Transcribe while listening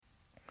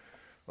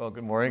Well,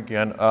 good morning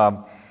again.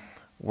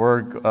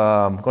 We're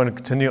going to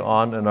continue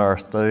on in our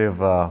study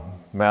of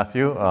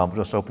Matthew. We'll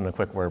just open a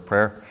quick word of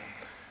prayer.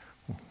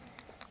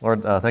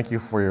 Lord, thank you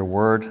for your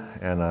word,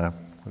 and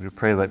we do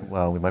pray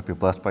that we might be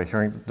blessed by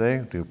hearing it today.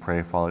 We do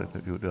pray, Father,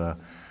 that you would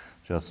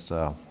just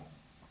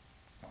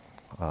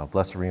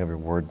bless the reading of your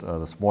word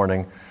this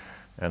morning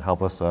and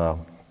help us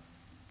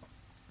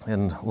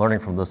in learning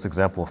from this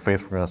example of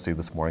faith we're going to see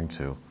this morning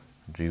too.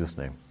 In Jesus'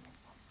 name.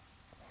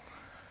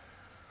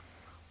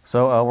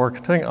 So we're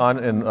continuing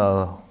on in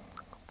the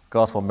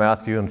Gospel of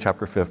Matthew in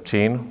chapter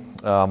 15.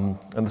 And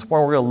this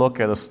morning we're going to look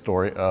at a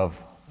story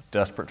of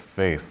desperate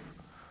faith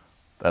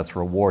that's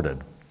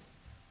rewarded.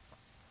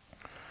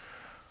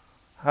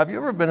 Have you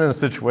ever been in a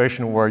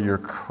situation where you're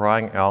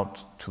crying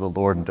out to the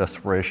Lord in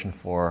desperation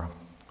for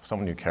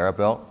someone you care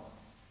about?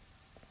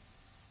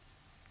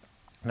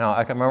 Now,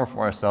 I can remember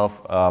for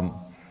myself,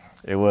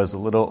 it was a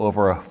little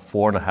over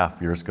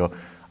 4.5 years ago.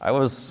 I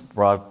was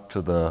brought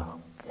to the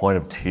point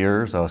of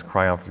tears. I was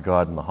crying out to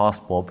God in the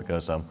hospital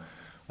because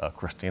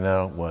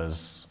Christina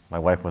my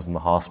wife was in the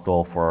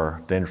hospital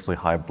for dangerously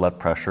high blood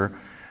pressure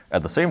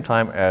at the same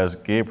time as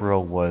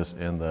Gabriel was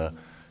in the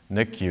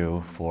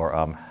NICU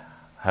for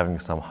having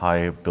some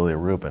high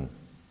bilirubin.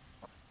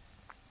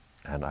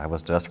 And I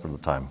was desperate at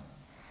the time.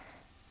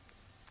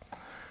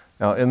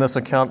 Now, in this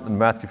account in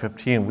Matthew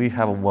 15, we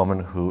have a woman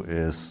who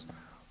is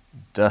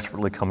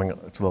desperately coming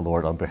to the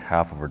Lord on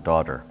behalf of her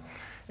daughter.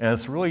 And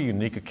it's a really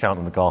unique account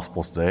in the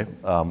Gospels today.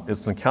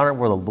 It's an encounter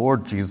where the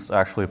Lord Jesus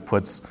actually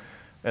puts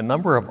a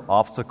number of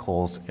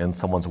obstacles in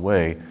someone's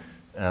way,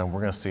 and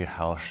we're going to see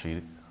how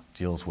she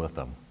deals with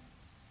them.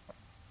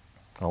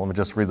 Now, let me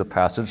just read the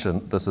passage,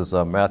 and this is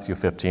Matthew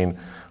 15,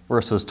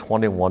 verses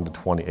 21 to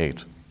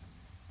 28.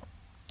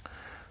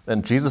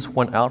 Then Jesus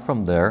went out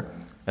from there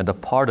and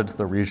departed to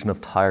the region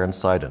of Tyre and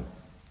Sidon.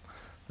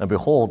 And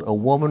behold, a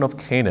woman of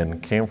Canaan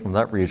came from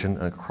that region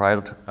and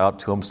cried out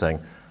to him, saying,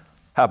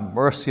 "Have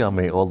mercy on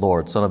me, O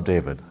Lord, Son of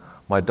David.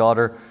 My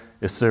daughter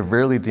is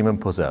severely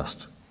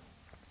demon-possessed."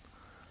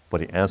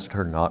 But he answered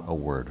her not a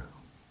word.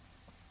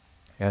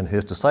 And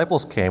his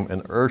disciples came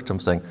and urged him,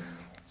 saying,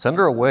 "Send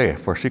her away,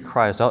 for she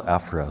cries out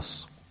after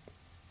us."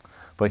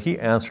 But he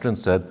answered and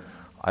said,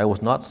 "I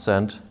was not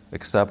sent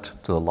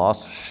except to the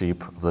lost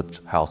sheep of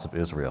the house of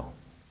Israel."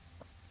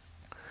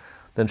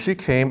 Then she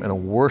came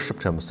and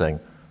worshipped him, saying,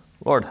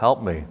 "Lord,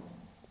 help me."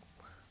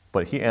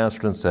 But he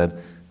answered and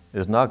said, "It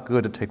is not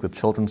good to take the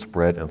children's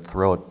bread and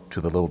throw it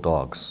to the little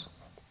dogs."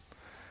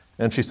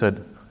 And she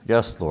said,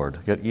 "Yes, Lord,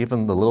 yet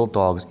even the little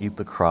dogs eat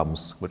the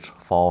crumbs which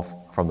fall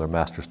from their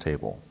master's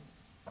table."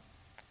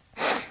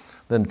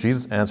 Then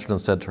Jesus answered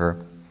and said to her,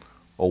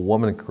 "O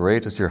woman,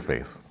 great is your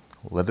faith.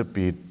 Let it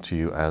be to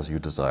you as you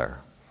desire."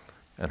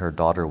 And her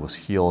daughter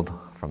was healed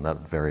from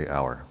that very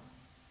hour.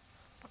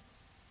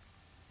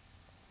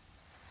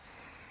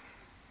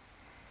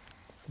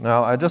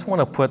 Now, I just want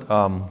to put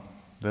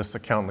this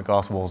account in the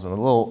Gospels in a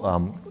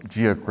little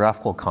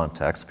geographical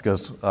context,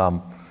 because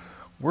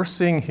we're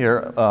seeing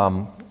here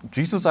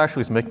Jesus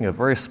actually is making a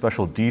very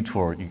special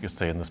detour, you could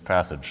say, in this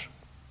passage.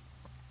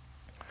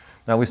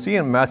 Now, we see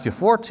in Matthew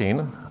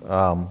 14,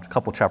 a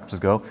couple chapters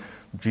ago,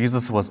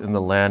 Jesus was in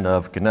the land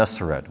of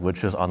Gennesaret,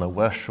 which is on the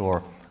west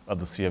shore of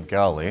the Sea of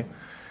Galilee.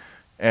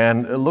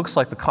 And it looks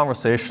like the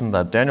conversation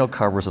that Daniel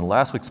covers in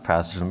last week's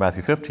passage in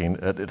Matthew 15,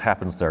 it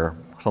happens there,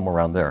 somewhere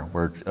around there,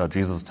 where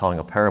Jesus is telling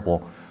a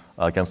parable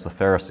against the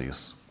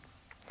Pharisees.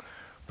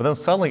 But then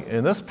suddenly,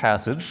 in this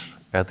passage,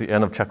 at the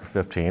end of chapter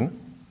 15,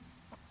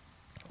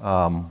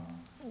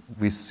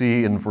 we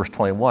see in verse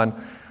 21,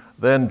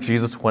 then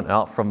Jesus went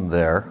out from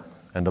there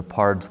and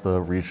departed to the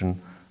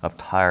region of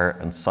Tyre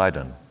and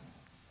Sidon.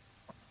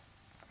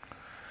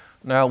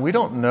 Now, we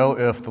don't know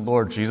if the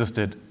Lord Jesus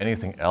did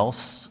anything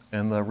else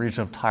in the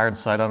region of Tyre and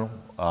Sidon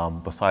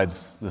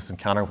besides this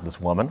encounter with this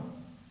woman,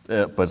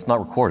 but it's not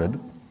recorded.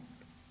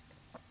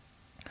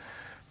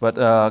 But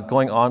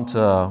going on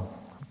to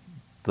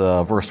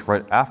the verse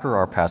right after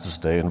our passage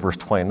today, in verse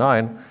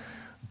 29,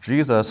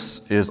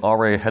 Jesus is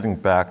already heading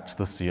back to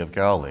the Sea of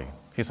Galilee.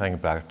 He's heading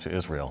back to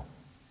Israel.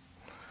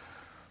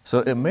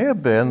 So it may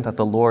have been that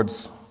the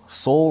Lord's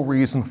sole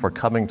reason for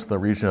coming to the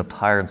region of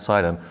Tyre and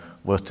Sidon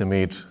was to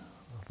meet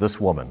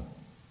this woman.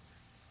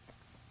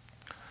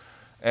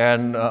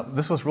 And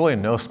this was really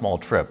no small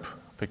trip,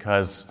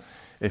 because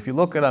if you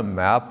look at a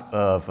map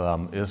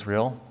of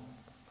Israel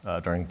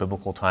during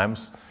biblical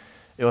times,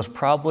 it was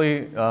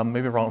probably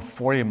maybe around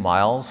 40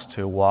 miles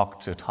to walk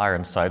to Tyre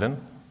and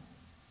Sidon.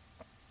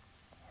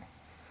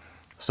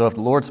 So if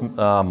the Lord's,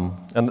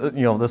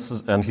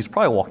 and he's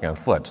probably walking on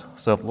foot.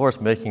 So if the Lord's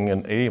making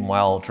an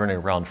 80-mile journey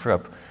round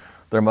trip,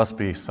 there must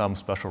be some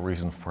special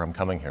reason for him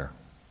coming here.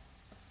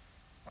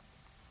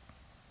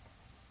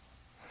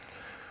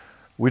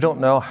 We don't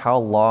know how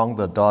long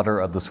the daughter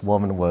of this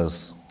woman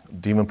was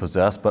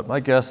demon-possessed, but my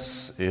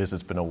guess is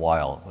it's been a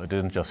while. It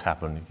didn't just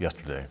happen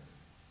yesterday.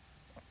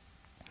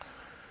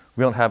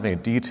 We don't have any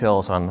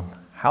details on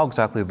how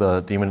exactly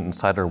the demon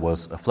inside her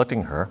was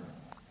afflicting her.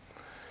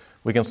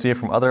 We can see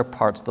from other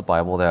parts of the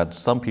Bible that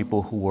some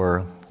people who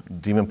were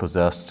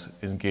demon-possessed,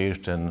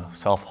 engaged in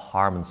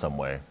self-harm in some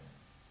way.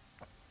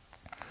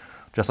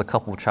 Just a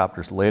couple of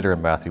chapters later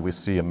in Matthew, we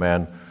see a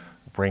man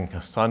bring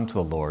his son to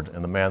the Lord,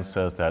 and the man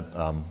says that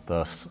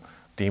the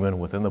demon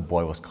within the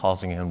boy was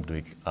causing him to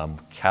be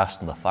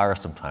cast in the fire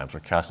sometimes, or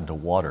cast into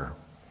water.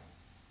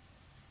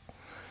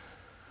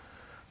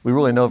 We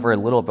really know very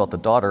little about the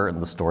daughter in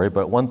the story,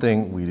 but one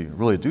thing we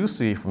really do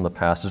see from the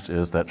passage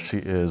is that she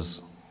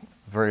is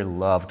very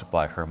loved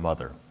by her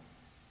mother.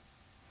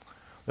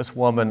 This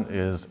woman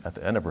is at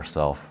the end of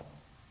herself.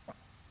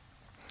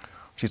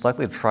 She's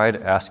likely tried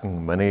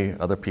asking many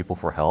other people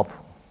for help.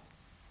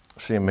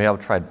 She may have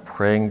tried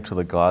praying to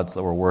the gods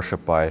that were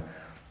worshipped by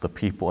the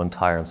people in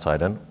Tyre and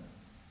Sidon.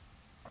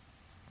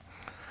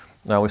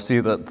 Now we see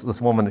that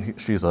this woman,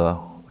 she's a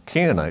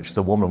Canaanite. She's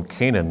a woman of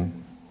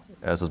Canaan,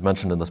 as is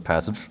mentioned in this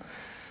passage.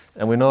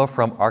 And we know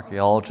from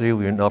archaeology,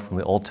 we know from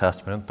the Old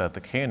Testament that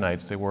the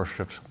Canaanites, they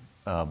worshipped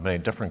many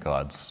different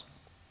gods.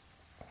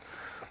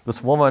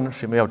 This woman,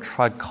 she may have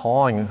tried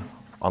calling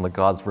on the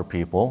gods for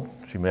people.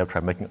 She may have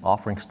tried making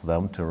offerings to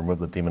them to remove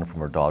the demon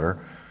from her daughter,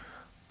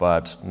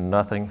 but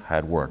nothing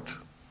had worked.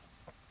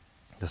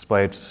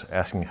 Despite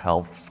asking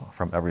help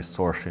from every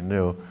source she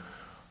knew,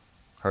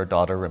 her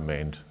daughter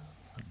remained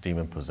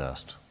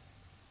demon-possessed.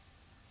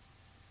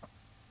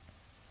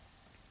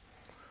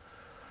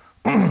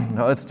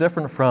 Now, it's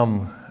different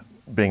from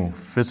being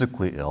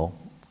physically ill,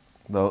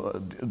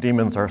 though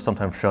demons are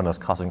sometimes shown as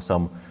causing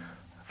some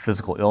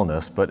physical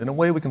illness, but in a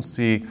way we can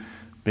see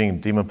being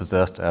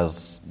demon-possessed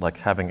as like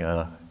having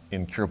an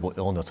incurable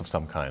illness of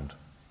some kind.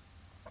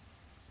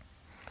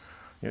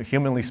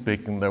 Humanly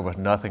speaking, there was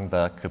nothing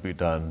that could be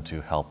done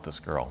to help this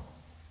girl.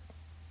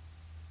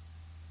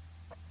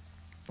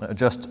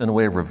 Just in a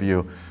way of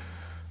review,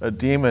 a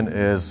demon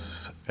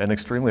is an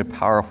extremely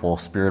powerful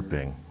spirit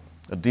being.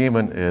 A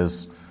demon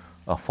is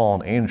a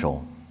fallen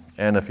angel,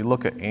 and if you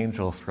look at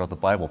angels throughout the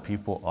Bible,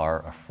 people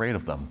are afraid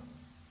of them.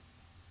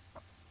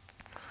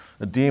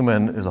 A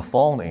demon is a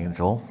fallen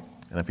angel,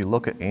 and if you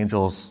look at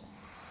angels,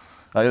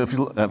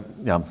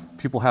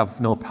 people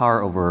have no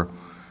power over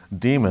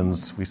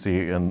demons, we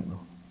see in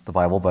the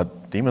Bible,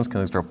 but demons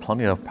can exert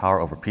plenty of power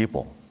over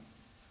people.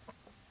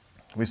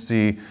 We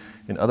see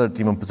in other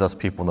demon-possessed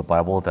people in the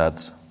Bible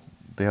that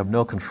they have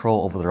no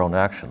control over their own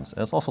actions.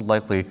 And it's also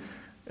likely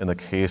in the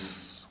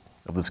case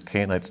of this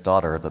Canaanite's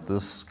daughter that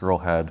this girl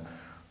had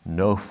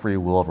no free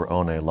will of her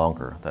own any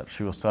longer, that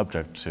she was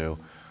subject to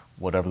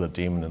whatever the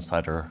demon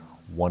inside her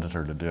wanted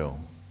her to do.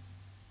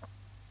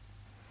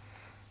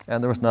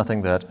 And there was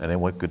nothing that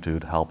anyone could do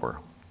to help her.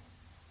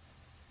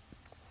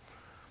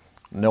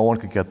 No one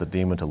could get the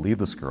demon to leave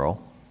this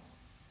girl.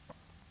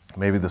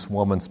 Maybe this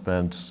woman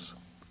spent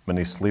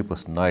many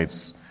sleepless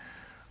nights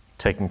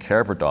taking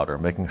care of her daughter,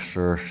 making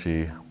sure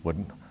she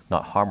would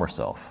not harm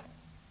herself.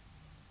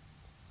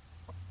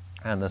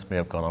 And this may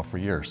have gone on for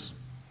years.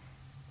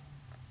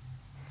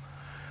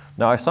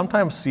 Now, I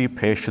sometimes see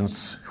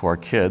patients who are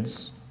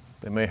kids.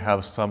 They may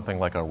have something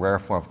like a rare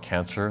form of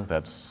cancer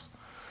that's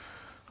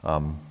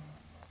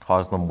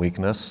caused them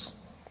weakness,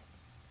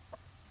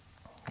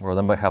 or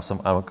they might have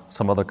some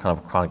other kind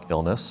of chronic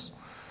illness.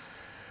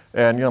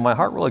 And, my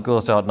heart really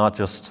goes out not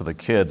just to the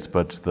kids,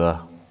 but to the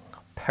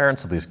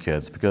parents of these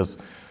kids, because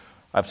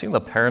I've seen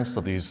the parents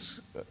of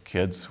these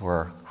kids who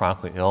are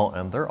chronically ill,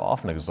 and they're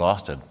often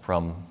exhausted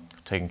from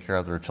taking care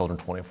of their children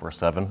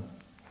 24/7.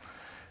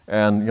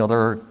 And,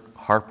 they're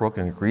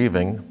heartbroken and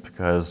grieving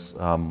because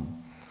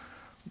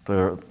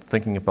they're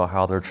thinking about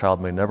how their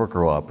child may never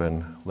grow up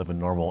and live a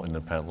normal,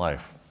 independent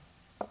life.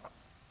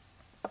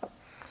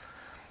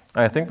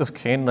 I think this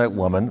Canaanite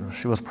woman,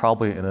 she was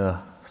probably in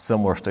a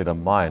similar state of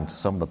mind to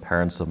some of the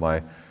parents of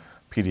my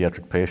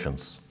pediatric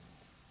patients.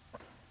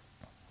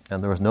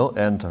 And there was no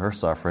end to her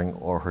suffering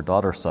or her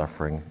daughter's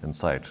suffering in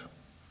sight.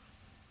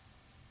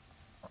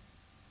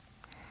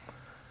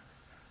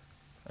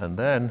 And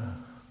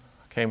then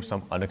came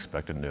some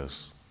unexpected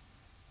news.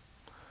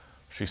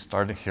 She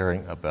started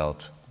hearing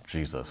about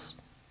Jesus.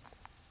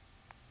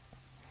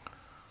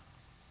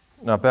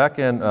 Now, back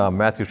in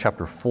Matthew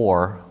chapter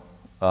 4,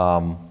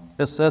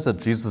 it says that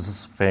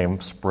Jesus'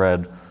 fame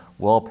spread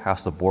well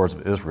past the borders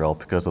of Israel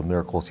because of the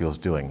miracles he was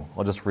doing.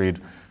 I'll just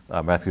read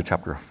Matthew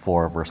chapter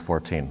 4, verse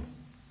 14.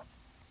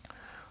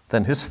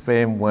 Then his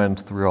fame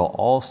went throughout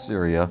all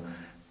Syria,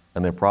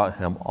 and they brought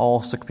him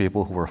all sick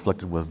people who were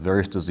afflicted with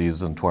various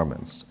diseases and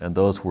torments, and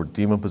those who were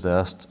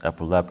demon-possessed,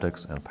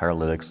 epileptics, and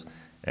paralytics,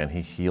 and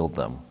he healed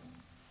them.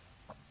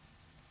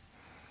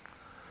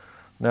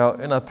 Now,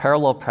 in a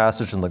parallel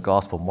passage in the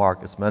Gospel of Mark,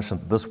 it's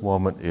mentioned that this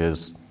woman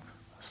is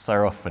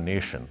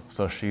Syrophoenician,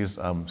 so she's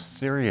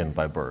Syrian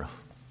by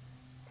birth.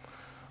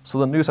 So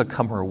the news had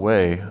come her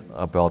way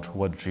about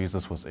what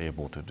Jesus was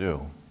able to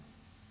do.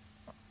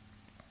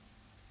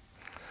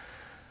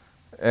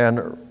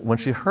 And when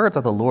she heard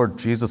that the Lord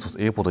Jesus was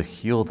able to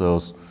heal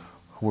those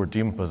who were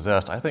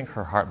demon-possessed, I think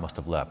her heart must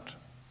have leapt.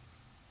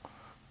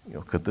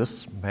 Could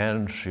this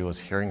man she was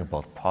hearing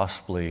about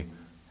possibly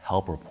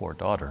help her poor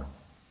daughter?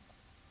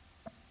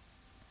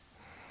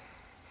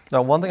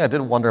 Now, one thing I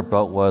did wonder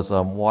about was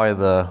why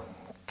the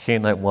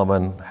Canaanite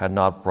woman had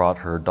not brought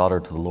her daughter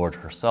to the Lord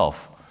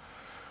herself.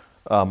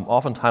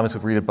 Oftentimes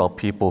we read about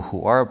people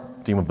who are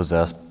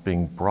demon-possessed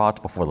being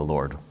brought before the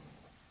Lord.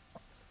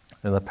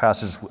 In the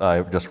passage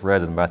I just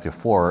read in Matthew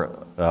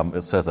 4,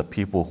 it says that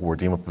people who were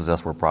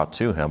demon-possessed were brought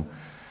to him.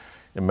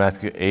 In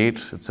Matthew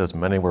 8, it says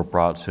many were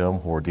brought to him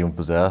who were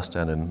demon-possessed,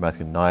 and in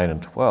Matthew 9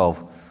 and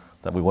 12,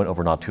 that we went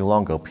over not too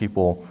long ago,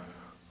 people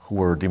who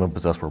were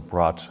demon-possessed were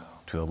brought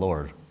to the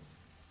Lord.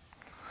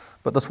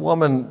 But this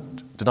woman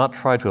did not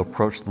try to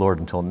approach the Lord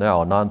until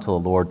now, not until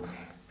the Lord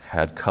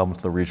had come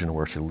to the region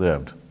where she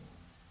lived.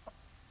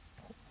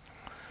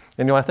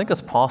 And I think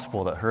it's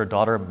possible that her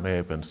daughter may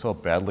have been so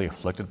badly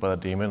afflicted by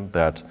the demon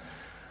that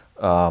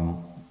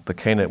the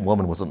Canaanite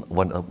woman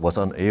was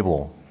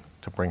unable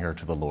to bring her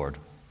to the Lord.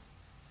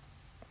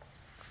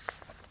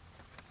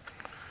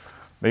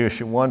 Maybe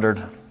she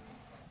wondered,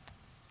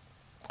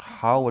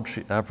 how would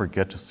she ever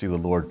get to see the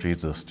Lord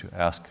Jesus to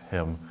ask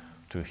him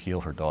to heal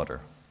her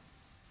daughter?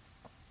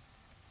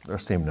 There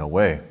seemed no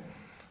way.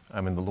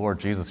 The Lord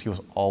Jesus, he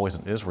was always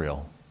in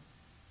Israel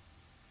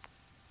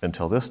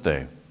until this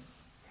day,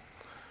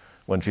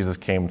 when Jesus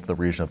came to the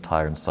region of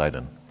Tyre and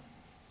Sidon.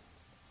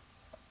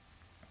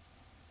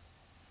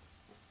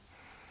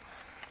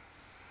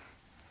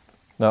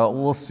 Now,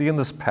 we'll see in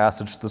this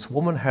passage, this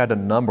woman had a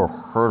number of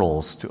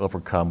hurdles to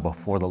overcome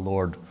before the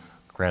Lord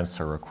grants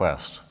her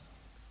request.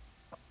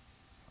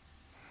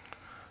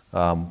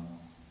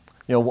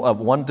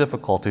 One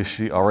difficulty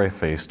she already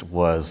faced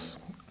was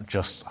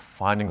just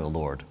finding the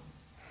Lord.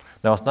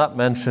 Now, it's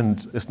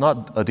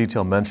not a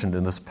detail mentioned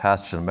in this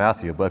passage in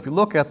Matthew, but if you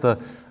look at the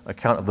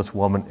account of this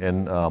woman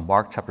in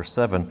Mark chapter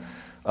 7,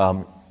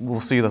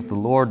 we'll see that the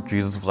Lord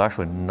Jesus was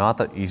actually not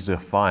that easy to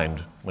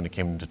find when he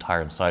came into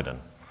Tyre and Sidon.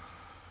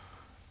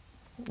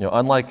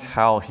 Unlike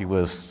how he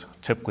was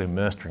typically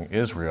ministering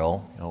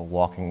Israel,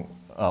 walking,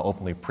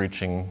 openly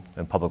preaching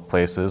in public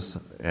places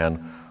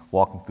and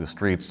walking through the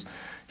streets,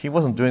 he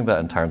wasn't doing that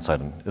in Tyre and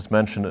Sidon. It's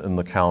mentioned in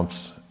the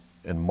account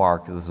in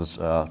Mark, this is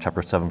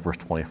chapter 7, verse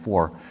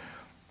 24.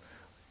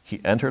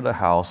 He entered a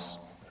house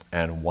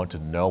and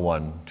wanted no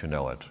one to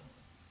know it.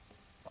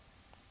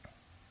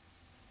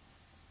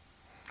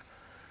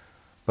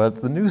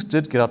 But the news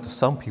did get out to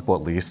some people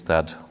at least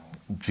that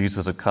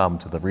Jesus had come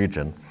to the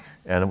region.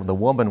 And the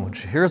woman, when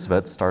she hears of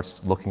it,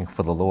 starts looking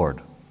for the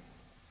Lord.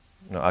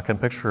 I can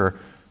picture her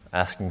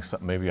asking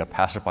maybe a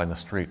passerby in the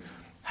street,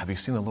 "Have you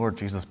seen the Lord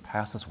Jesus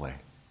pass this way?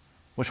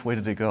 Which way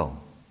did he go?"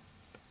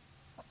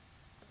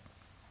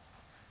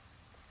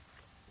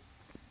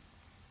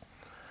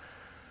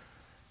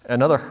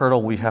 Another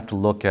hurdle we have to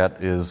look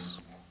at is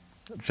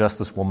just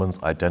this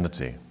woman's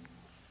identity.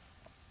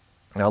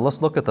 Now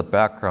let's look at the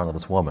background of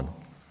this woman.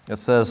 It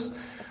says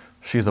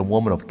she's a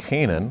woman of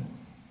Canaan,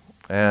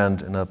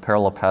 and in a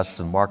parallel passage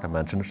in Mark I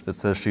mentioned, it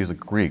says she's a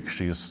Greek.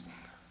 She's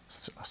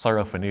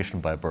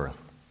Syro-Phoenician by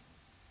birth.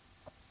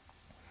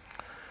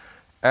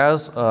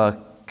 As a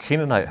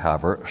Canaanite,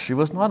 however, she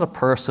was not a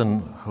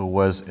person who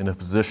was in a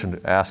position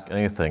to ask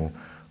anything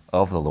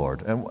of the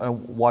Lord. And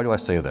why do I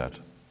say that?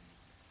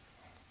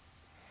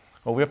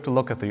 Well, we have to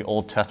look at the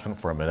Old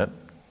Testament for a minute.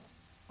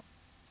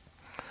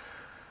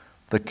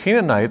 The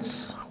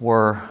Canaanites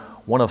were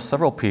one of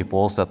several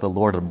peoples that the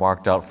Lord had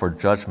marked out for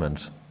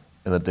judgment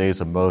in the days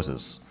of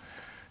Moses.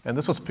 And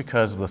this was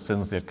because of the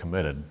sins they had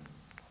committed,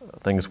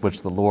 things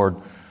which the Lord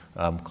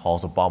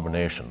calls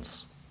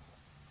abominations.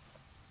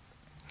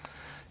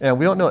 And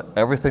we don't know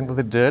everything that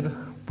they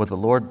did, but the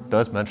Lord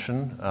does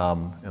mention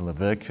in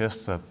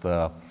Leviticus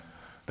that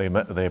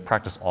they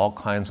practiced all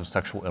kinds of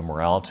sexual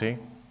immorality.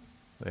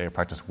 They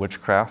practiced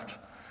witchcraft.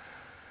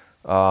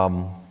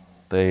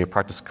 They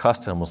practiced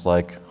customs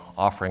like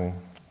offering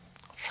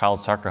child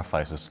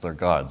sacrifices to their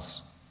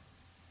gods.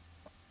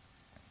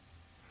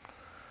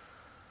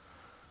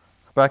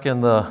 Back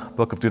in the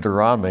book of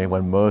Deuteronomy,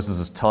 when Moses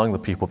is telling the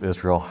people of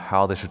Israel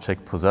how they should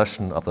take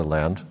possession of their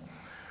land,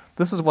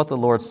 this is what the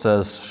Lord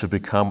says should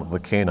become of the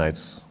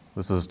Canaanites.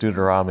 This is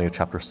Deuteronomy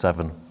chapter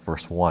 7,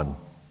 verse 1.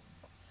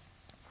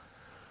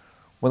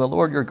 When the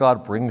Lord your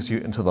God brings you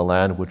into the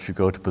land which you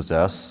go to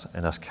possess,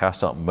 and has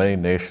cast out many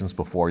nations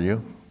before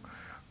you,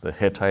 the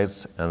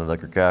Hittites and the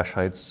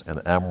Girgashites and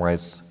the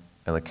Amorites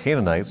and the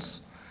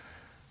Canaanites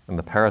and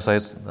the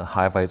Perizzites and the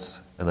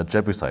Hivites and the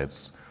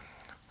Jebusites,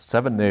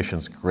 7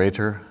 nations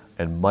greater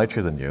and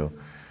mightier than you,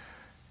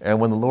 and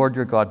when the Lord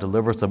your God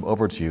delivers them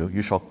over to you,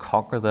 you shall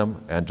conquer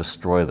them and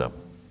destroy them.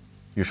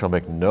 You shall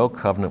make no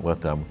covenant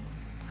with them,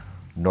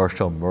 nor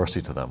show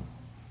mercy to them.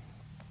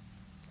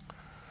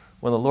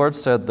 When the Lord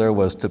said there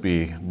was to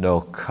be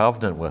no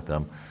covenant with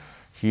them,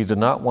 he did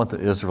not want the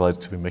Israelites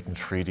to be making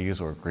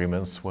treaties or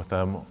agreements with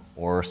them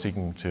or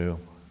seeking to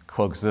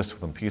coexist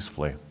with them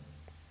peacefully.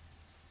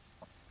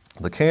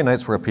 The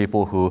Canaanites were a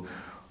people who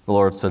the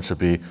Lord said should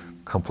be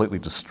completely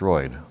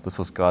destroyed. This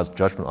was God's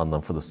judgment on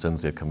them for the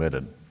sins they had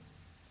committed.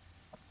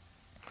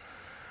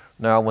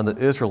 Now, when the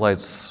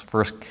Israelites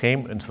first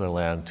came into their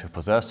land to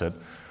possess it,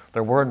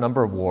 there were a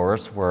number of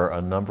wars where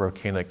a number of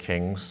Canaanite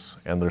kings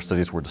and their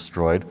cities were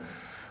destroyed,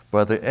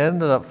 but they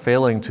ended up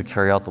failing to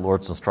carry out the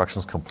Lord's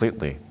instructions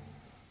completely.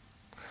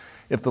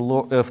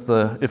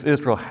 If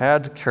Israel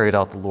had carried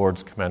out the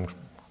Lord's command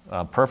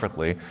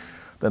perfectly,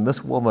 then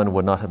this woman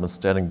would not have been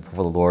standing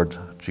before the Lord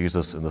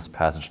Jesus in this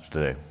passage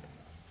today.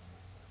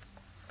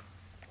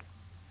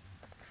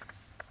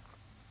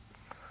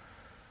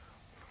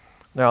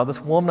 Now, this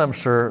woman, I'm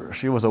sure,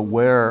 she was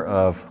aware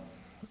of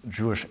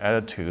Jewish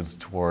attitudes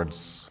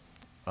towards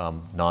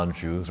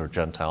non-Jews or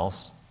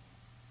Gentiles.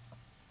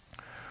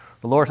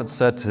 The Lord had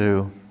said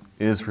to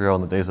Israel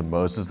in the days of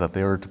Moses that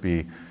they were to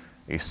be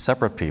a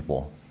separate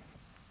people.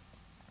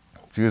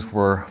 Jews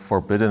were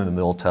forbidden in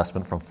the Old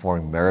Testament from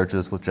forming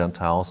marriages with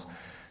Gentiles,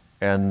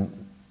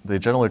 and they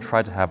generally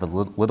tried to have as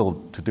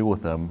little to do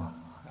with them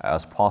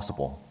as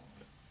possible.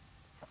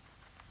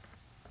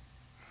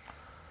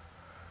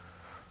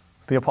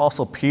 The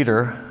Apostle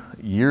Peter,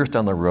 years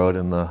down the road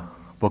in the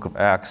book of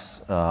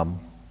Acts,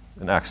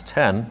 in Acts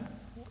 10,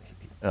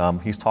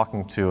 he's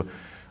talking to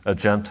a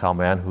Gentile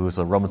man who is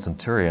a Roman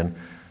centurion.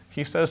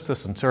 He says to the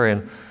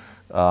centurion,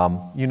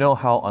 you know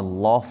how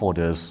unlawful it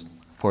is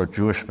for a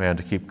Jewish man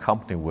to keep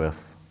company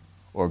with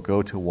or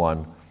go to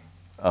one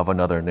of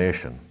another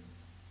nation.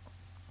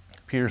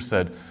 Peter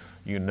said,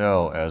 you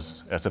know,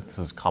 as if this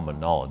is common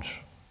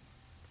knowledge.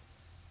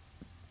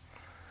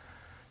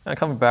 And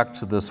coming back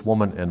to this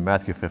woman in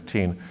Matthew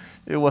 15,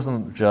 it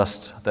wasn't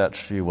just that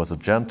she was a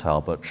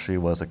Gentile, but she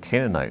was a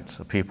Canaanite,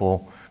 a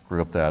people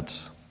group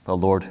that the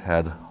Lord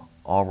had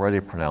already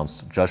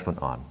pronounced judgment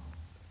on.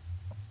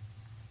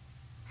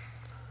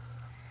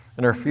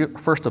 In her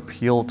first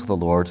appeal to the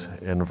Lord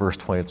in verse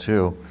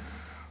 22,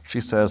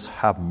 she says,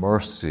 have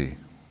mercy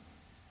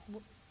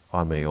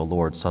on me, O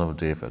Lord, Son of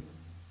David.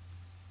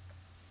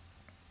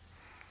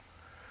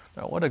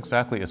 Now, what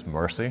exactly is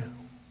mercy?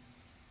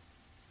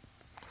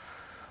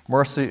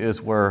 Mercy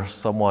is where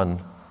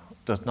someone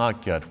does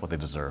not get what they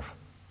deserve.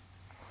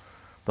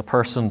 The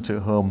person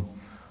to whom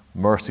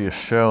mercy is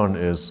shown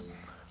is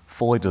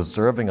fully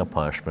deserving of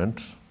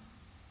punishment,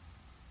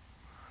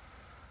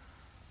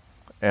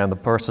 and the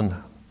person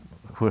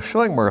who is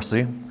showing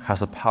mercy has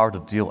the power to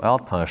deal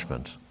out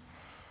punishment.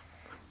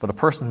 But a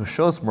person who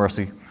shows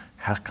mercy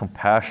has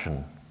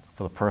compassion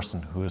for the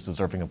person who is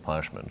deserving of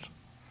punishment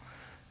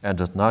and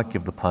does not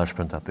give the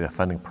punishment that the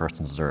offending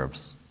person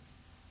deserves.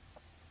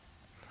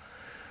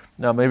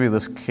 Now, maybe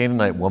this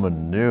Canaanite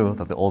woman knew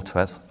that the Old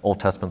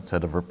Testament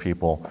said of her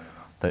people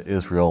that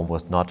Israel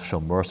was not to show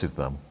mercy to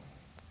them.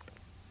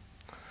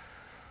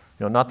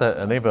 Not that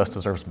any of us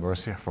deserves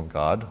mercy from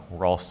God.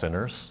 We're all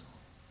sinners.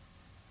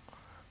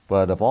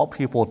 But of all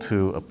people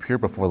to appear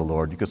before the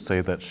Lord, you could say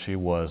that she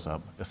was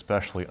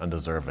especially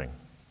undeserving.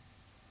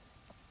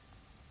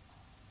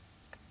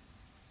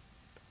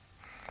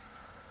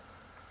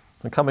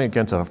 And coming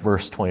again to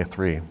verse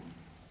 23,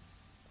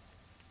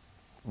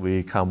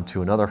 we come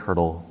to another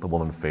hurdle the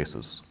woman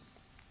faces.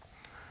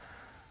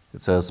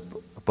 It says,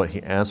 but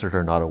he answered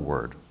her not a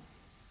word.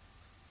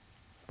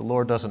 The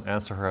Lord doesn't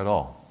answer her at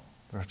all.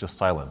 There's just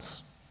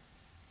silence.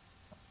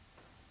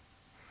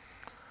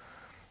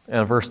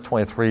 And in verse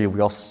 23,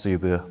 we also see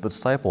the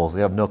disciples,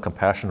 they have no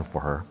compassion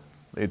for her.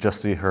 They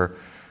just see her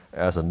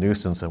as a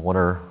nuisance and want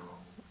her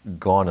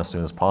gone as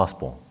soon as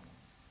possible.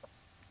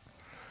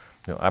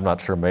 I'm not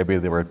sure, maybe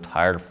they were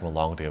tired from a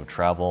long day of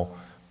travel.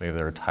 Maybe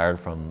they were tired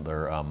from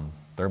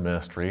their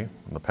ministry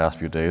in the past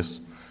few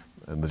days,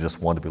 and they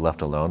just wanted to be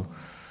left alone.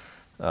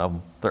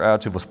 Their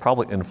attitude was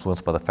probably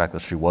influenced by the fact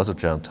that she was a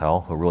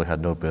Gentile who really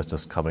had no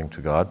business coming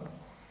to God.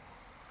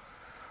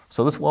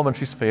 So this woman,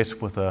 she's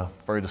faced with a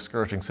very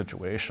discouraging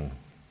situation.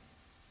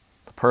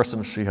 The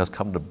person she has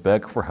come to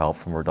beg for help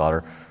from her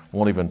daughter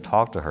won't even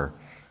talk to her,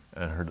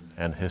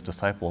 and his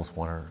disciples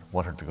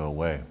want her to go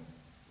away.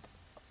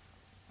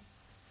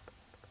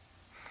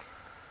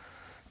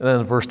 And then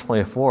in verse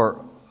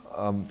 24,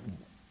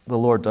 the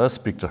Lord does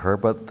speak to her,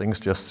 but things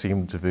just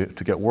seem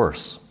to get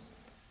worse.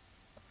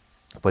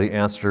 But he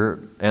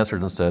answered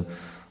and said,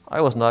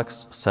 I was not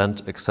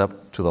sent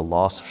except to the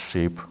lost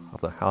sheep of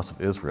the house of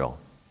Israel.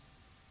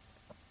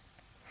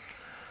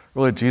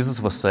 Really, Jesus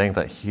was saying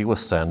that he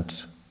was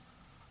sent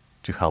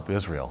to help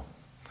Israel.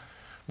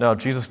 Now,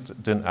 Jesus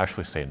didn't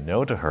actually say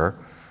no to her,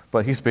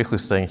 but he's basically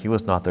saying he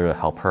was not there to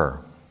help her.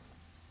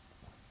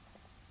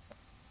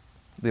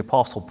 The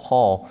Apostle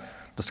Paul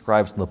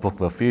describes in the book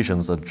of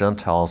Ephesians a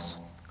Gentile's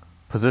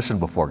position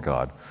before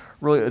God.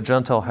 Really, a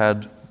Gentile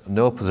had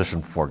no position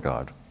before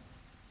God.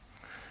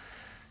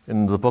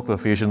 In the book of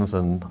Ephesians,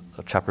 in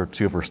chapter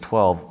 2, verse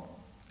 12,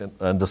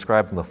 and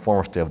describing the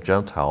former state of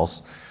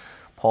Gentiles,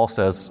 Paul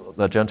says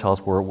that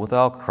Gentiles were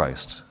without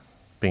Christ,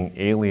 being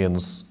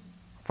aliens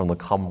from the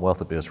commonwealth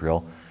of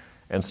Israel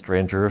and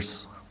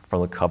strangers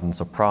from the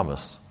covenants of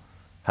promise,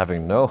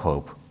 having no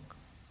hope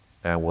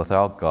and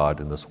without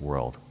God in this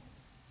world.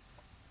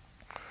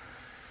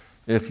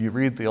 If you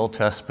read the Old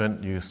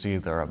Testament, you see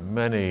there are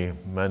many,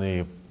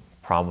 many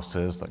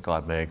promises that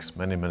God makes,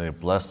 many, many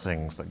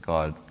blessings that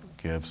God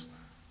gives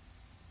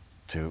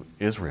to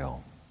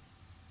Israel.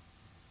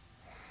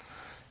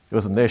 It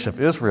was the nation of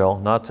Israel,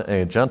 not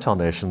a Gentile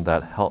nation,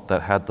 that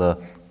had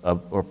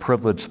a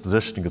privileged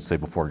position, you could say,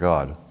 before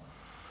God.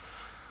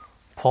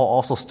 Paul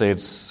also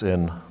states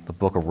in the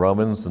book of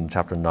Romans in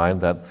chapter 9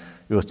 that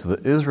it was to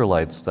the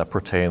Israelites that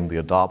pertained the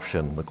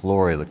adoption, the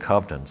glory, the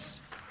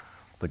covenants,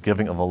 the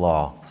giving of a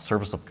law, the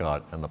service of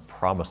God, and the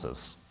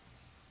promises.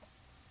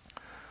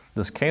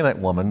 This Canaanite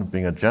woman,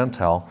 being a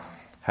Gentile,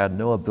 had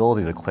no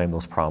ability to claim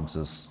those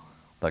promises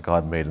that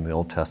God made in the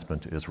Old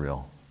Testament to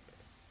Israel.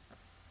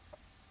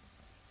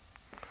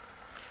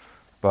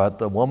 But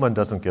the woman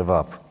doesn't give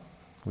up.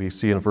 We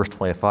see in verse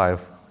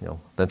 25,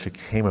 then she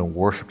came and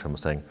worshiped him,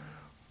 saying,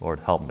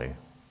 Lord, help me.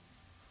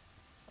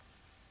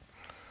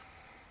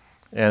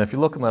 And if you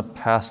look in that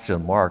passage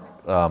in Mark,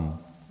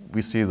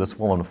 we see this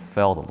woman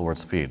fell at the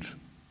Lord's feet.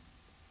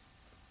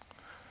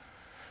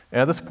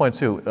 And at this point,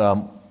 too,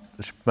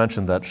 she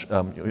mentioned that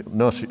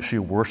she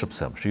worships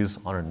him. She's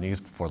on her knees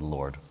before the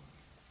Lord.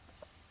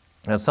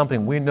 And it's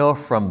something we know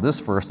from this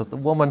verse that the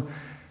woman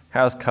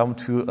has come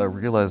to a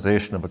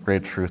realization of a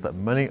great truth that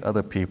many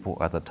other people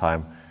at the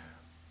time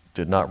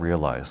did not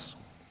realize.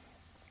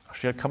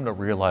 She had come to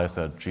realize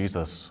that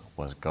Jesus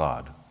was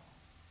God.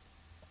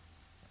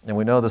 And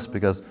we know this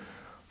because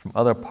from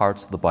other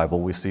parts of the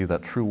Bible, we see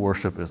that true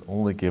worship is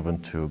only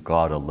given to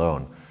God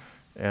alone.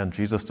 And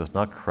Jesus does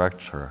not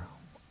correct her,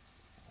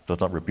 does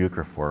not rebuke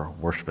her for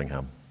worshiping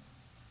him.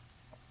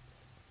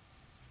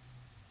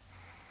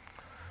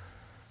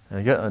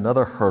 And yet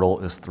another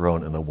hurdle is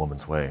thrown in the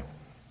woman's way.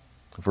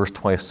 Verse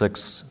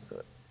 26,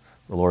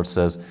 the Lord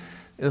says,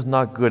 "It is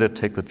not good to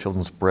take the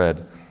children's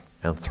bread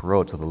and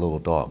throw it to the little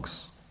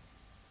dogs."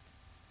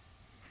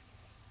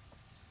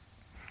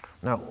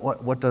 Now,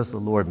 what does the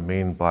Lord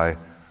mean by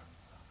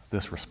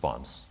this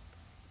response?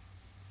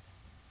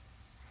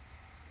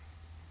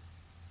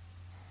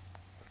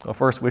 Well,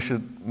 first, we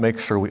should make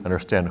sure we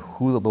understand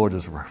who the Lord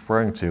is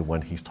referring to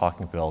when he's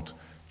talking about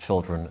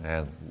children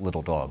and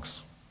little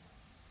dogs.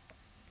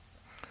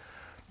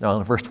 Now,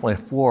 in verse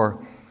 24,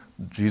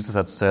 Jesus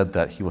had said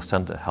that he was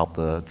sent to help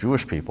the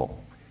Jewish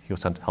people. He was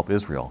sent to help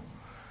Israel.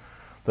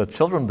 The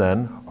children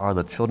then are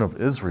the children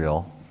of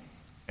Israel,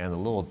 and the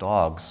little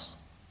dogs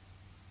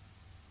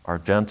are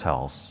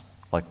Gentiles,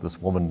 like this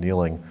woman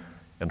kneeling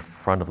in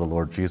front of the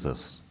Lord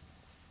Jesus.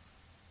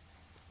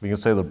 We can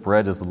say the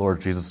bread is the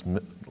Lord Jesus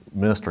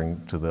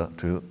ministering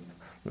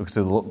we can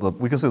say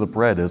the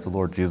bread is the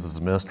Lord Jesus'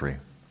 ministry.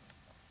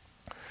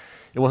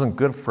 It wasn't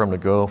good for him to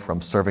go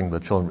from serving the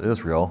children of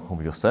Israel, whom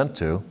he was sent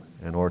to,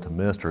 in order to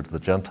minister to the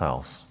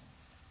Gentiles.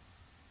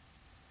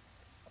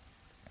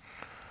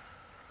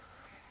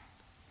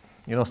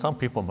 Some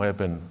people might have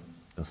been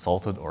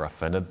insulted or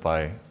offended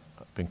by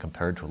being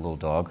compared to a little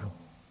dog.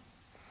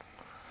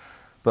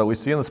 But we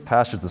see in this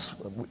passage,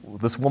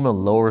 this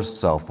woman lowers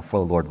herself before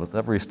the Lord with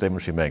every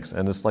statement she makes,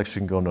 and it's like she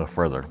can go no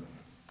further.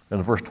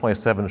 In verse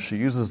 27, she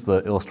uses the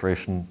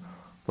illustration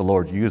the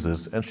Lord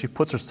uses, and she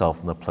puts herself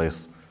in the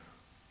place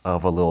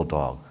of a little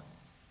dog.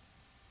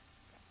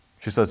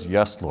 She says,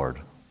 "Yes,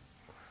 Lord."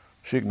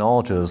 She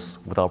acknowledges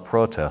without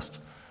protest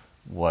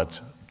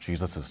what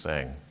Jesus is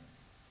saying.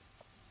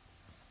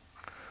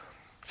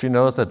 She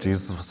knows that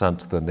Jesus was sent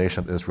to the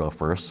nation of Israel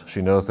first.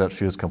 She knows that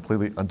she is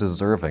completely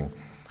undeserving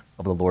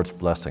of the Lord's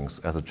blessings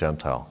as a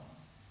Gentile.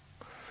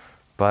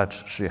 But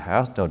she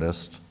has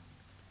noticed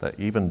that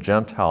even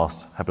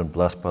Gentiles have been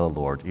blessed by the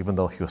Lord, even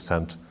though he was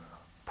sent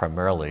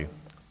primarily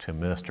to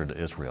minister to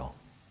Israel.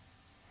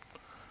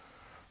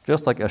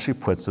 Just like, as she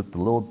puts it, the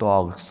little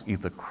dogs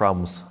eat the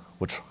crumbs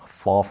which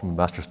fall from the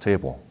master's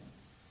table.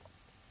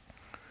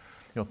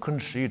 Couldn't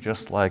she,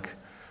 just like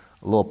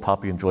a little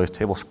puppy enjoys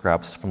table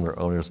scraps from their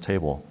owner's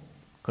table,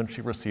 couldn't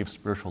she receive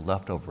spiritual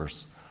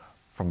leftovers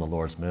from the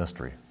Lord's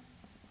ministry?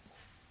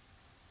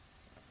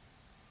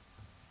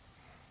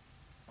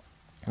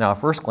 Now, at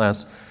first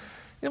glance,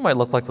 it might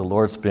look like the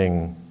Lord's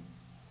being,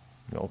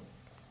 kind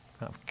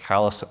of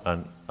callous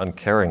and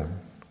uncaring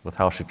with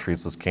how she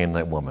treats this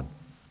Canaanite woman.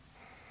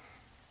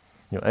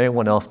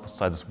 Anyone else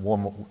besides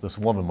this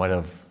woman might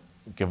have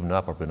given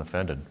up or been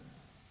offended.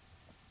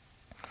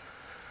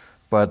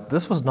 But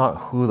this was not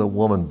who the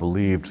woman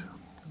believed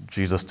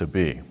Jesus to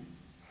be.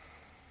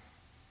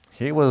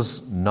 He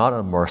was not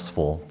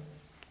unmerciful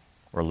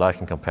or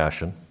lacking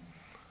compassion.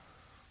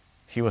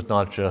 He was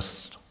not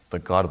just the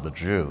God of the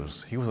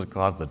Jews. He was the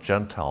God of the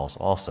Gentiles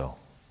also.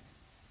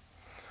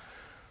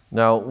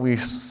 Now, we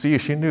see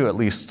she knew at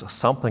least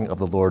something of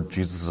the Lord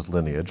Jesus'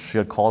 lineage. She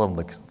had called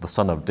him the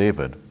son of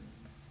David.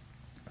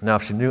 Now,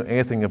 if she knew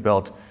anything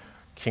about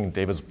King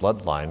David's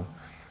bloodline,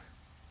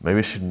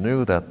 maybe she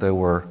knew that there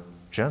were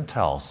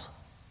Gentiles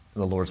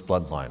in the Lord's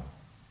bloodline.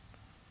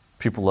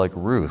 People like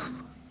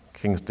Ruth,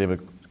 King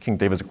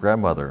David's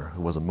grandmother,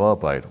 who was a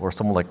Moabite, or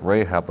someone like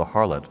Rahab the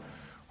harlot,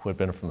 who had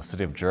been from the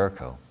city of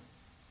Jericho.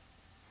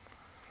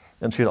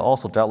 And she had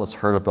also doubtless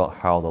heard about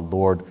how the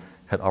Lord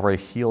had already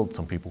healed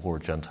some people who were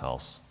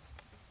Gentiles.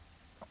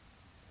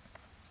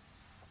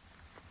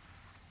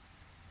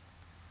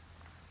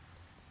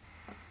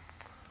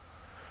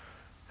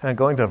 And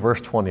going to verse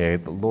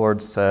 28, the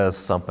Lord says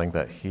something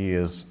that he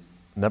is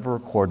never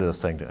recorded as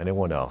saying to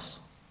anyone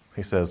else.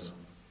 He says,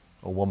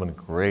 "O woman,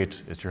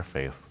 great is your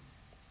faith."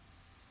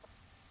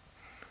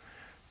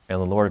 And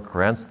the Lord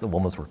grants the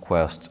woman's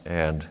request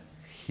and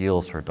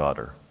heals her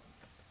daughter.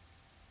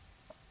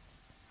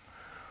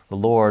 The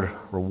Lord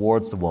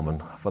rewards the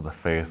woman for the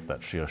faith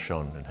that she has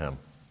shown in him.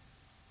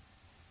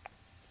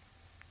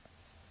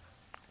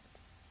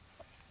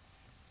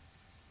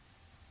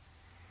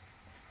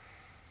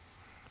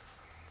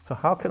 So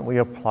how can we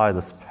apply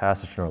this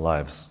passage in our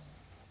lives?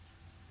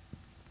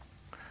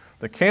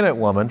 The Canaanite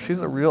woman, she's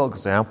a real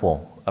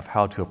example of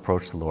how to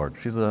approach the Lord.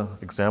 She's an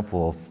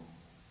example of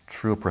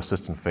true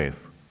persistent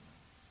faith.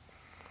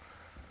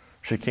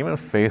 She came in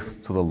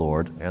faith to the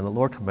Lord, and the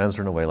Lord commends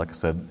her in a way, like I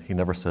said, he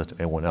never says to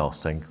anyone else,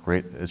 saying,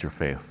 "Great is your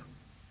faith."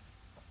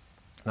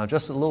 Now,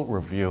 just a little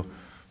review,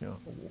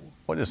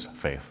 what is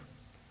faith?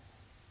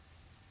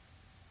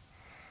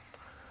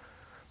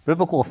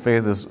 Biblical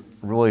faith is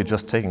really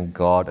just taking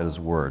God at his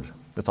word.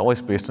 It's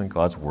always based on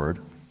God's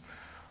word.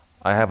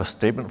 I have a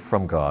statement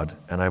from God,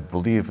 and I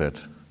believe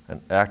it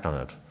and act on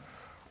it,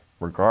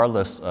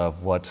 regardless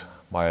of what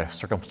my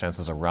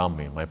circumstances around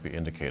me might be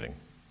indicating.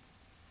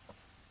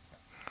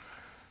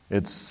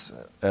 It's,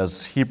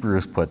 as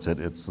Hebrews puts it,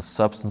 it's the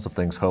substance of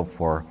things hoped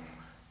for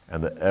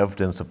and the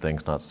evidence of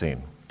things not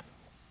seen.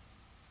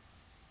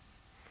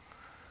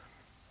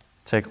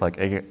 Take like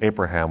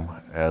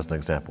Abraham as an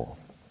example.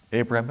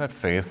 Abraham had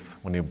faith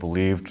when he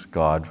believed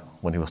God,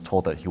 when he was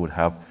told that he would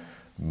have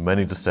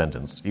many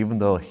descendants, even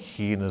though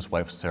he and his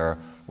wife Sarah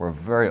were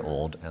very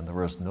old and there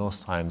was no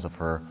signs of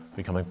her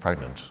becoming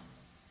pregnant.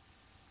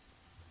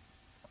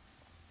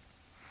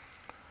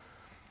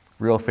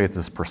 Real faith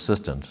is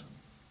persistent.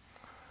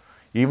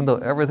 Even though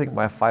everything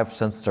my five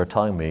senses are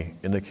telling me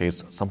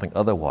indicates something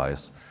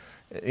otherwise,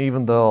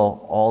 even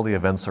though all the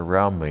events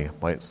around me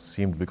might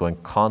seem to be going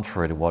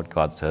contrary to what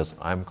God says,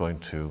 I'm going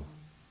to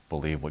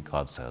believe what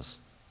God says.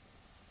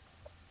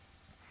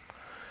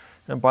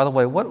 And by the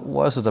way, what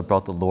was it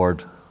about the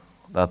Lord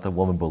that the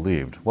woman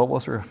believed? What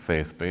was her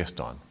faith based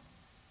on?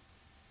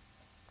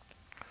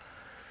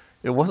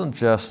 It wasn't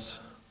just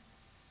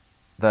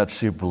that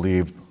she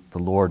believed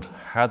the Lord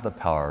had the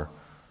power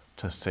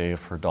to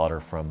save her daughter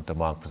from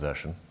demonic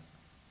possession.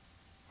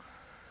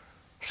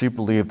 She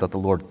believed that the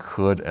Lord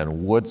could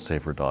and would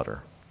save her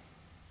daughter.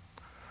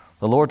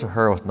 The Lord to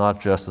her was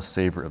not just the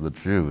Savior of the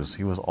Jews,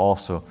 he was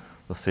also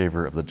the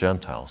Savior of the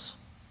Gentiles.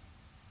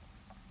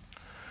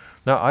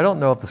 Now, I don't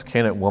know if this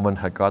Canaanite woman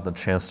had gotten the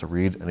chance to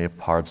read any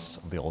parts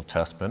of the Old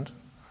Testament.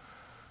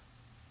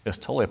 It's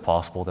totally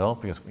possible, though,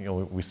 because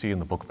we see in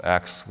the book of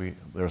Acts,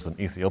 there's an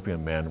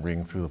Ethiopian man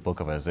reading through the book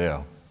of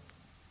Isaiah.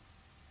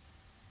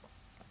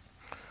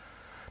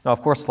 Now,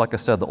 of course, like I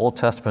said, the Old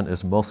Testament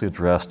is mostly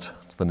addressed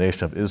to the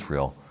nation of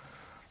Israel.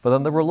 But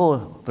then there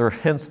were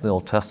hints in the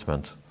Old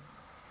Testament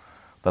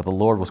that the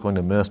Lord was going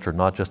to minister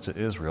not just to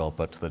Israel,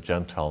 but to the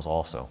Gentiles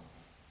also.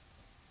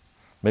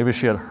 Maybe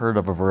she had heard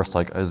of a verse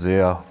like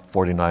Isaiah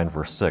 49,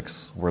 verse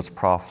 6, where it's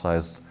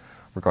prophesied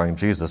regarding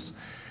Jesus,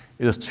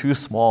 "It is too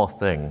small a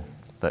thing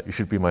that you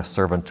should be my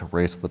servant to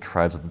raise up the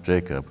tribes of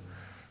Jacob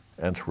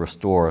and to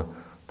restore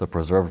the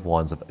preserved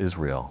ones of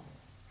Israel.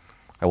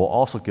 I will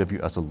also give you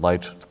as a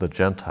light to the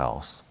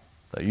Gentiles,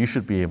 that you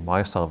should be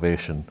my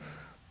salvation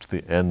to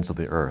the ends of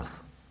the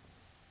earth."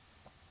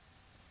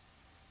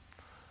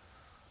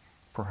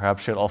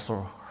 Perhaps she had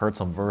also heard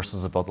some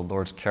verses about the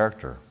Lord's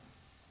character.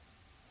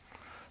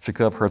 She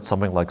could have heard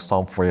something like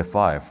Psalm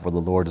 45, where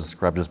the Lord is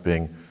described as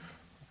being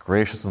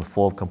gracious and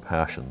full of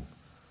compassion,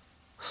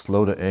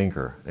 slow to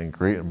anger, and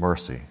great in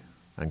mercy,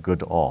 and good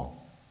to all.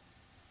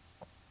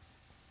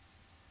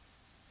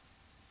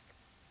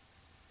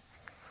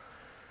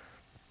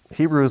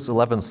 Hebrews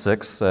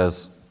 11:6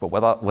 says, "But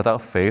without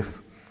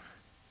faith,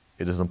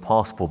 it is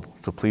impossible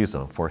to please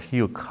him, for he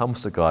who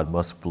comes to God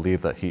must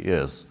believe that he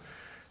is,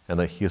 and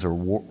that he is a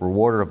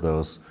rewarder of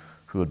those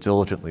who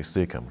diligently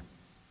seek him."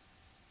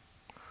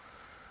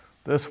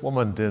 This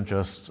woman didn't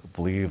just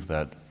believe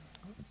that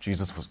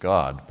Jesus was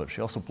God, but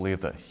she also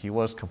believed that he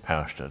was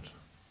compassionate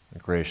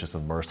and gracious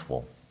and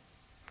merciful.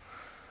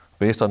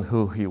 Based on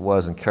who he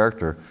was in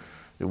character,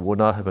 it would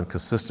not have been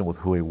consistent with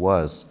who he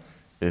was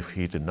if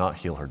he did not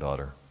heal her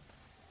daughter.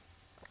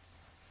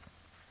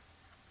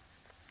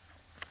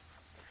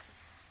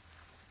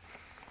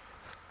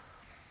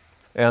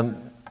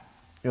 And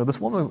this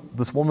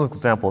woman's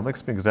example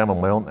makes me examine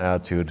my own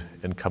attitude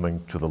in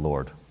coming to the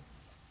Lord.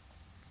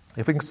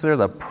 If we consider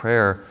that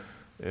prayer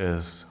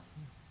is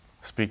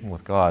speaking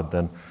with God,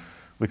 then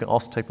we can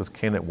also take this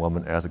Canaanite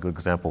woman as a good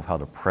example of how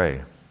to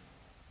pray.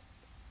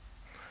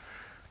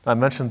 I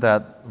mentioned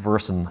that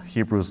verse in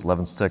Hebrews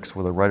 11:6,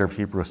 where the writer of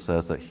Hebrews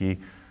says that he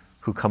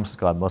who comes to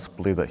God must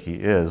believe that he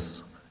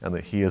is, and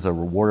that he is a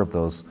rewarder of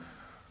those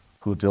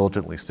who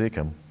diligently seek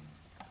him.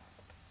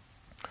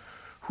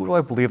 Who do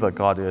I believe that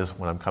God is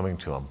when I'm coming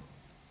to him?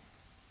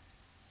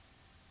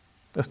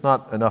 It's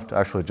not enough to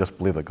actually just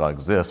believe that God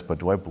exists, but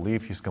do I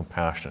believe he's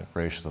compassionate,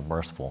 gracious, and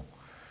merciful,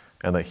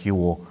 and that he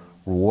will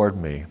reward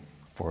me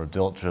for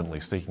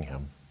diligently seeking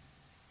him?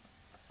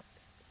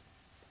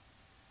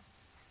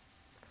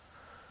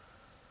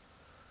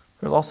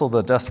 There's also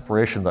the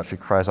desperation that she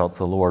cries out to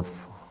the Lord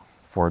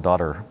for her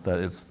daughter.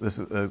 This is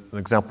an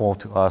example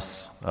to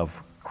us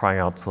of crying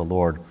out to the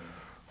Lord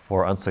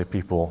for unsaved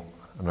people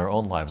in our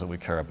own lives that we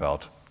care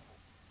about.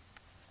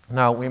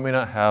 Now, we may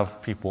not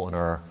have people in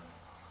our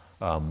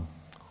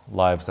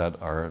lives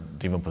that are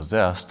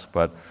demon-possessed,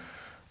 but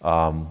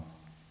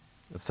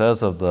it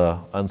says of the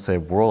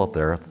unsaved world out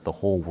there that the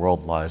whole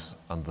world lies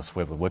under the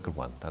sway of the wicked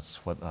one.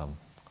 That's what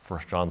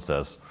 1 John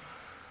says.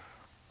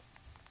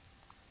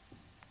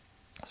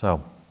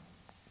 So,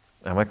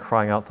 am I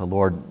crying out to the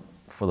Lord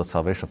for the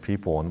salvation of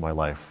people in my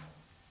life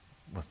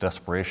with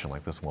desperation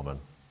like this woman?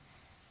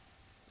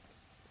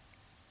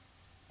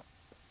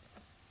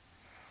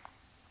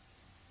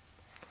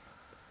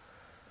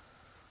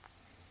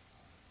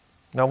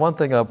 Now, one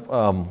thing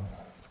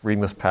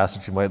reading this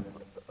passage,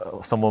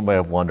 someone may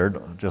have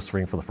wondered, just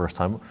reading for the first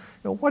time,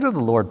 why did the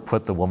Lord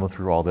put the woman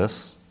through all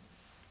this?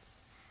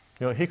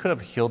 He could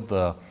have healed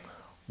the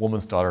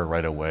woman's daughter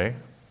right away.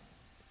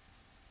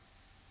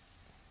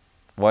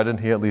 Why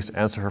didn't he at least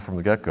answer her from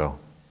the get-go?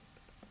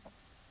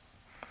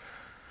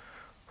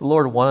 The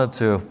Lord wanted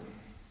to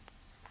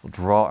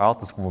draw out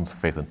this woman's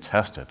faith and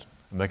test it,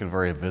 and make it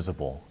very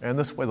visible. And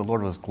this way the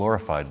Lord was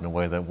glorified in a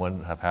way that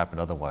wouldn't have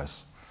happened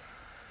otherwise.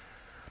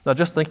 Now,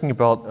 just thinking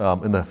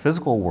about in the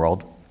physical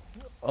world,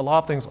 a lot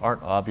of things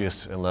aren't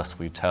obvious unless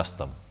we test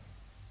them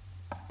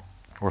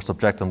or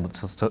subject them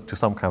to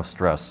some kind of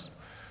stress.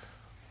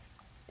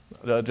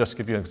 Just to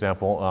give you an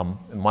example,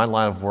 in my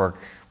line of work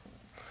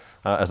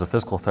as a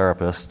physical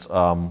therapist,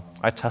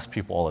 I test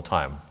people all the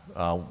time.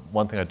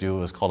 One thing I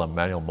do is called a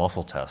manual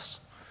muscle test.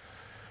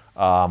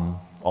 I'll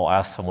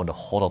ask someone to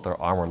hold out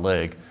their arm or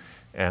leg,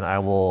 and I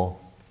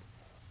will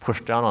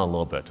push down on it a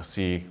little bit to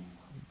see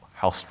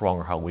how strong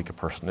or how weak a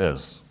person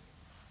is.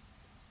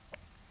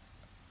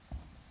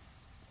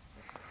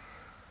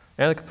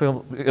 And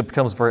it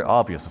becomes very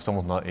obvious. If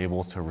someone's not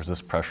able to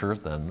resist pressure,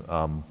 then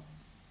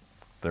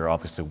they're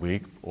obviously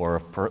weak. Or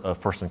if a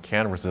person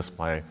can resist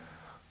my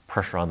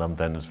pressure on them,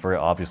 then it's very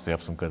obvious they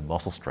have some good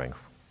muscle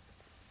strength.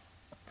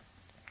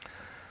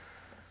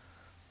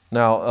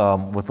 Now,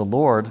 with the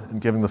Lord, in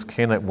giving this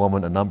Canaanite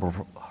woman a number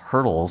of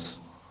hurdles,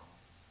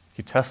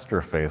 he tested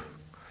her faith.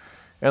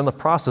 And the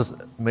process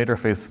made her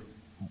faith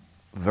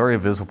very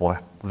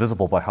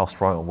visible by how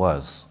strong it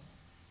was.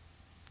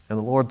 And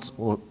the Lord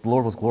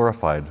was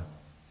glorified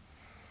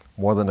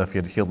more than if he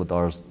had healed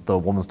the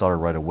woman's daughter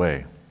right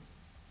away.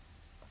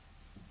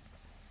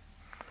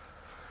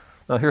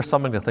 Now, here's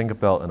something to think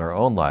about in our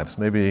own lives.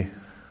 Maybe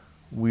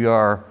we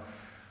are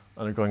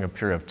undergoing a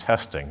period of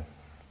testing.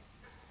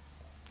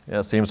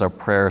 It seems our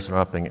prayers are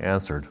not being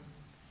answered.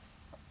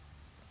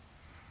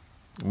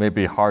 It may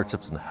be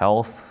hardships in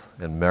health,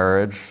 in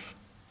marriage,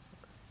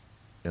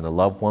 in a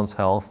loved one's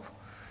health,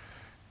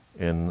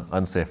 in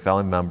unsafe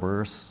family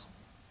members,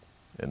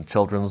 in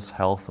children's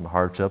health and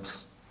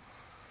hardships,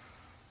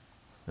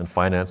 in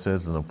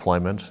finances and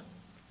employment.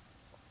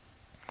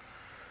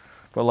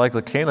 But like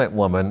the Canaanite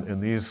woman, in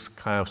these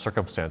kind of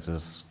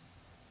circumstances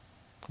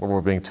where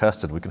we're being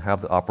tested, we can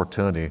have the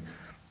opportunity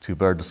to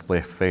better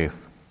display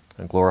faith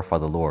and glorify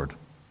the Lord.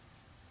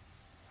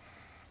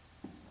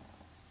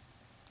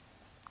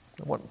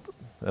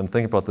 And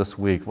think about this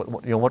week.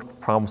 What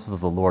promises of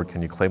the Lord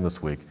can you claim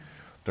this week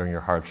during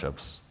your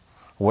hardships?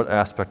 What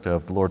aspect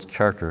of the Lord's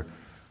character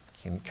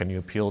can you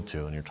appeal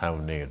to in your time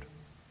of need?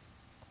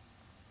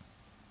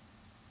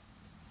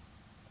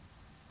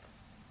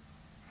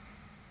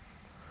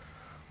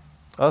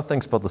 Other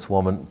things about this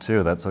woman,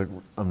 too, that's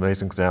an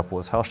amazing example,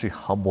 is how she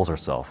humbles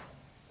herself.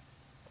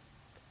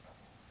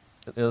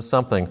 It is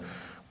something,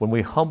 when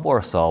we humble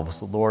ourselves,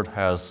 the Lord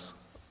has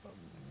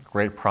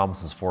great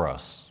promises for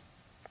us.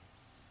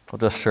 I'll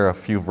just share a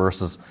few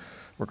verses in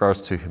regards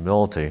to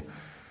humility.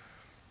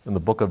 In the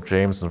book of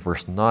James, in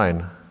verse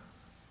 9,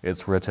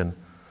 it's written,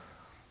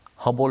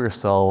 "Humble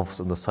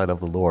yourselves in the sight of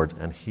the Lord,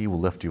 and he will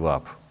lift you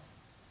up."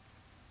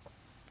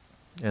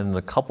 And in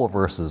a couple of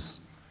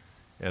verses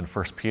in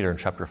 1 Peter in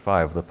chapter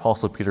 5, the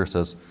Apostle Peter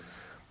says,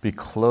 "Be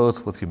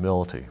clothed with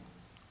humility,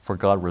 for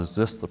God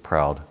resists the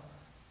proud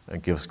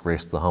and gives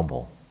grace to the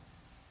humble."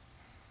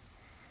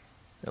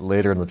 And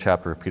later in the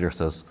chapter, Peter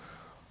says,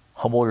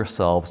 "Humble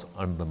yourselves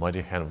under the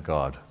mighty hand of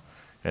God,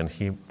 and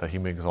that he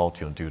may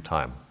exalt you in due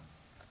time."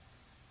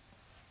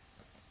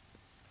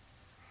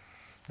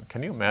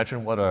 Can you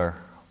imagine what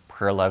our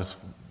prayer lives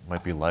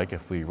might be like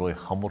if we really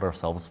humbled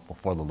ourselves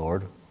before the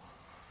Lord?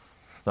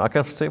 Now, I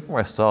can say for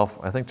myself,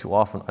 I think too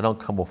often I don't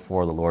come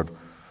before the Lord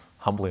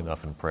humbly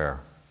enough in prayer.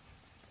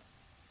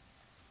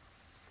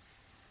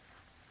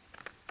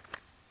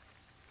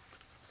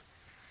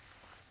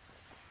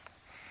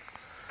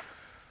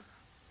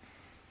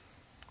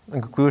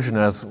 In conclusion,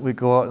 as we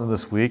go out into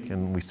this week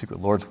and we seek the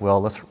Lord's will,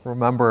 let's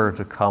remember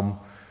to come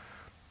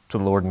to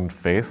the Lord in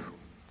faith,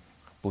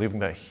 believing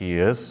that he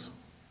is,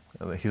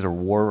 and that he's a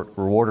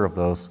rewarder of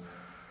those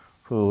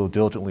who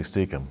diligently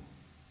seek him.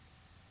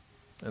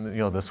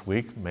 And this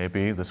week,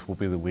 maybe this will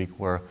be the week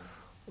where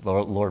the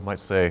Lord might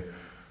say,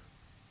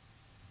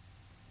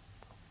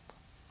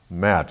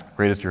 "Matt,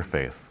 great is your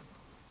faith."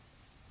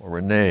 Or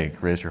 "Renee,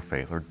 great is your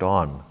faith." Or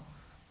 "Dawn,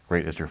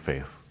 great is your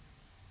faith."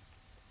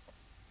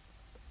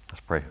 Let's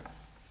pray.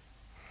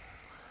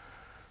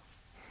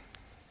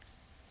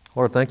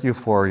 Lord, thank you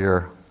for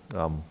your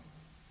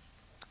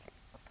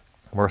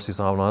mercies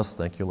on us.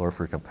 Thank you, Lord,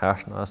 for your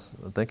compassion on us.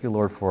 Thank you,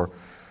 Lord, for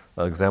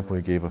the example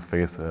you gave of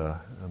faith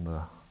in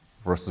the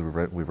verses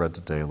we read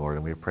today, Lord.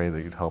 And we pray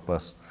that you'd help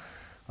us,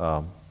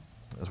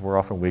 as we're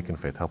often weak in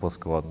faith, help us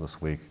go out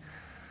this week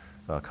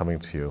coming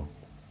to you.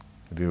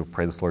 We do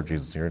pray this, Lord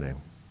Jesus, in your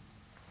name.